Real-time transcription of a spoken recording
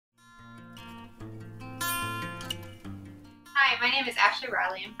Hi, my name is Ashley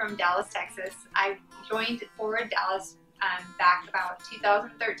Riley. I'm from Dallas, Texas. I joined Forward Dallas back about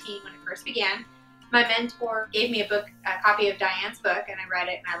 2013 when it first began. My mentor gave me a copy of Diane's book, and I read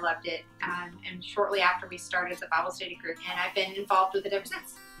it and I loved it. And shortly after, we started the Bible study group, and I've been involved with it ever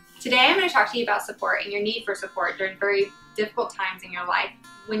since. Today I'm going to talk to you about support and your need for support during very difficult times in your life.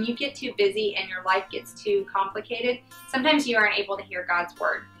 When you get too busy and your life gets too complicated, sometimes you aren't able to hear God's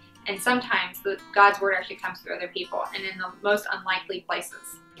word. And sometimes God's word actually comes through other people and in the most unlikely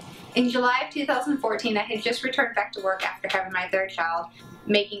places. In July of 2014, I had just returned back to work after having my third child,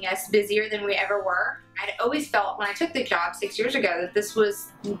 making us busier than we ever were. I'd always felt when I took the job 6 years ago that this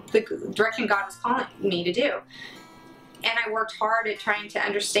was the direction God was calling me to do. And I worked hard at trying to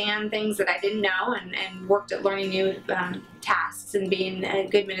understand things that I didn't know and worked at learning new tasks and being a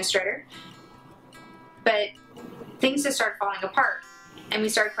good administrator. But things just started falling apart. And we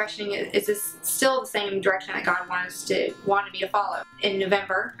started questioning, is this still the same direction that God wanted me to follow? In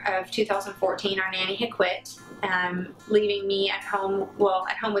November of 2014, our nanny had quit, leaving me at home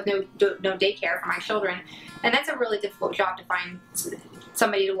with no daycare for my children. And that's a really difficult job to find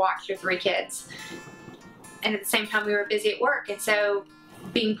somebody to watch your 3 kids. And at the same time, we were busy at work. And so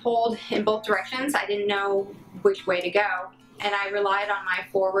being pulled in both directions, I didn't know which way to go. And I relied on my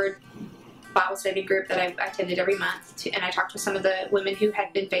Forward Bible study group that I attended every month, and I talked to some of the women who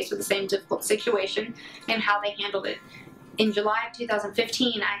had been faced with the same difficult situation and how they handled it. In July of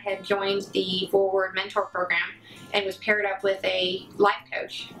 2015, I had joined the Forward Mentor Program and was paired up with a life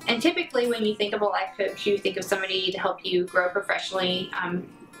coach. And typically when you think of a life coach, you think of somebody to help you grow professionally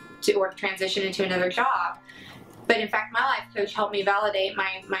or transition into another job. But in fact, my life coach helped me validate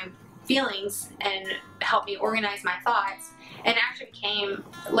my feelings and helped me organize my thoughts, and actually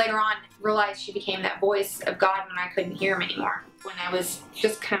later on realized she became that voice of God when I couldn't hear him anymore. When I was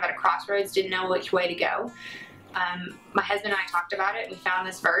just kind of at a crossroads, didn't know which way to go, my husband and I talked about it. We found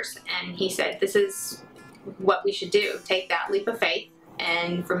this verse and he said, this is what we should do. Take that leap of faith,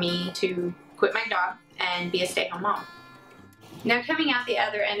 and for me to quit my job and be a stay-at-home mom. Now, coming out the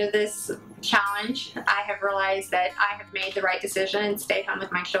other end of this challenge, I have realized that I have made the right decision and stayed home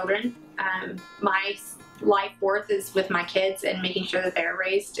with my children. My life worth is with my kids and making sure that they're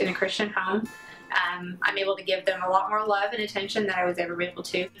raised in a Christian home. I'm able to give them a lot more love and attention than I was ever able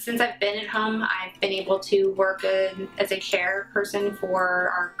to. Since I've been at home, I've been able to work as a chair person for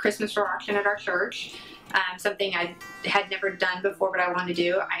our Christmas store auction at our church. Something I had never done before, but I wanted to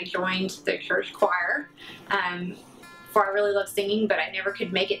do. I joined the church choir. For I really love singing, but I never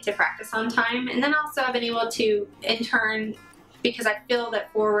could make it to practice on time. And then also I've been able to intern, because I feel that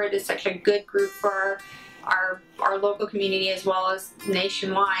Forward is such a good group for our local community as well as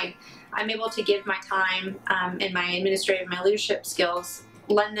nationwide. I'm able to give my time and my administrative, my leadership skills,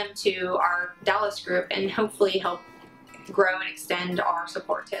 lend them to our Dallas group, and hopefully help grow and extend our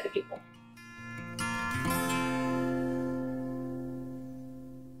support to other people.